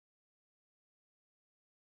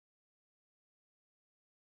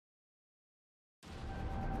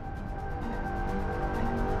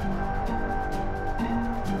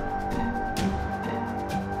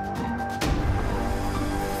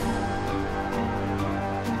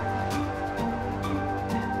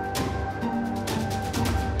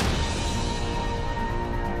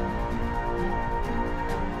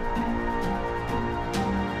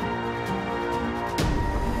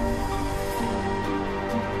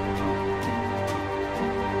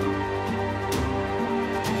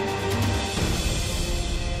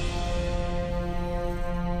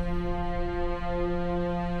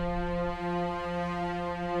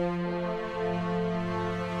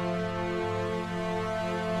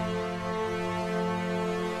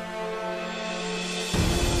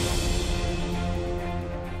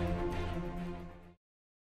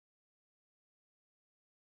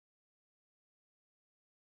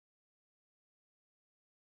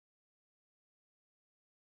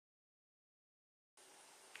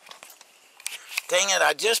Dang it,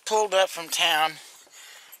 I just pulled up from town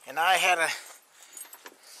and I had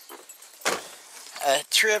a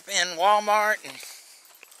trip in Walmart and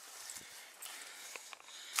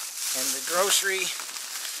the grocery,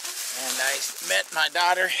 and I met my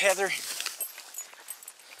daughter Heather.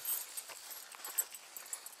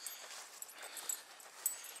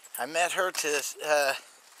 I met her to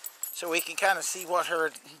so we can kind of see what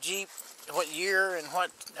her Jeep, what year and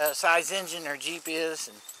what size engine her Jeep is,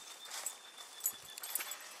 and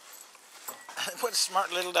what a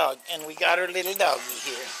smart little dog. And we got her little doggy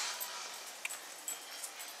here.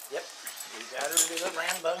 Yep, we got her little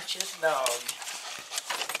rambunctious dog.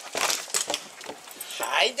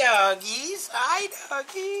 Hi doggies, hi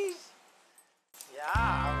doggies.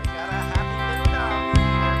 Yeah, we got a happy little dog.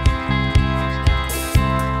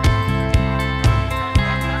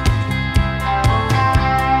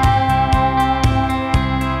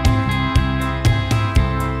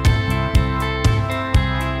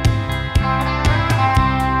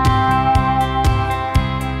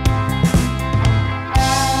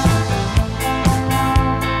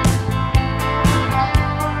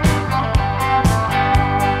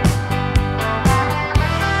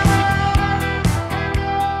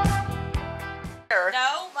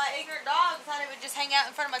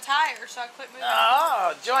 So I quit moving.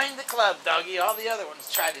 Oh, join the club, doggy. All the other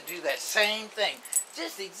ones try to do that same thing.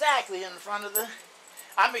 Just exactly in front of the...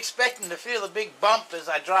 I'm expecting to feel a big bump as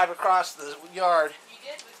I drive across the yard. You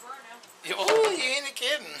did with Bruno. Oh, you ain't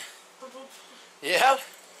kidding. Yeah.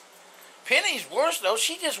 Penny's worse, though.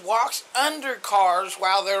 She just walks under cars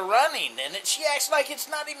while they're running, and she acts like it's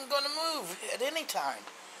not even going to move at any time.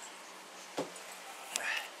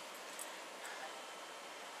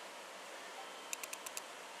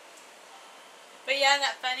 But yeah, isn't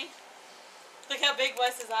that funny? Look how big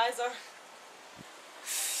Wes's eyes are.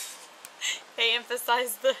 They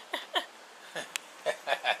emphasize the...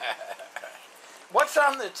 What's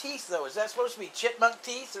on the teeth, though? Is that supposed to be chipmunk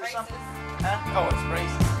teeth or braces. Something? Huh? Oh, it's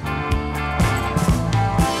braces.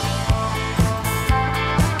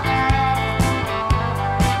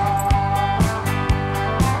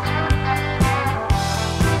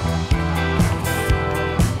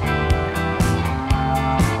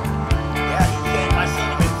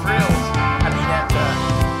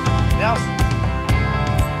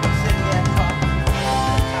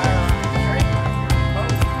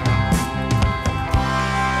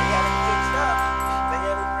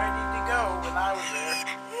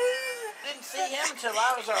 Until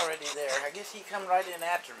I was already there. I guess he come right in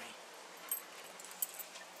after me.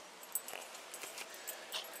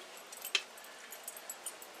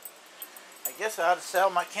 I guess I ought to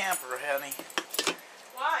sell my camper, honey.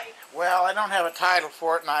 Why? Well, I don't have a title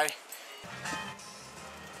for it, and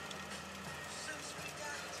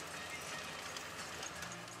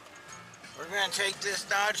we're going to take this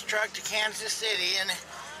Dodge truck to Kansas City, and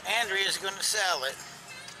Andrea's going to sell it.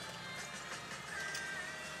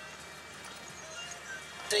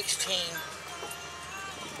 16.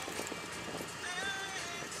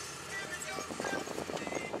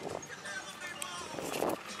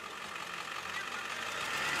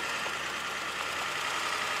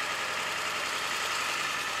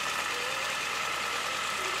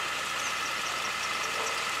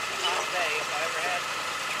 If I ever had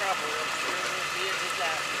trouble, I'm sure it would be a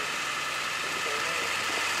disaster.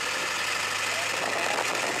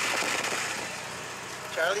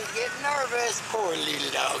 Charlie's getting nervous. Poor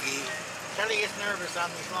little doggy. Charlie gets nervous on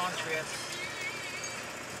these long trips.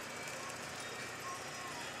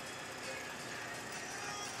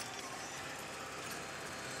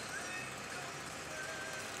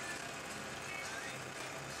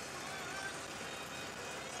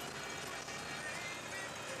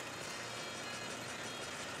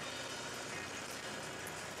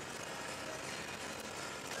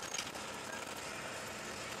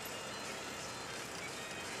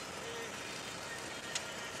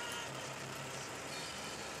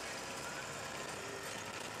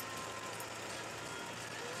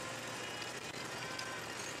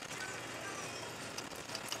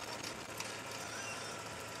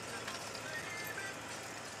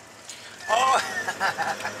 Oh,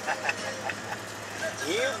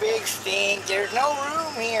 you big stink. There's no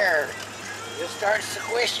room here. You'll start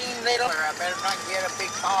squishing little. I better not get a big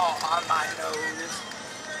paw on my nose.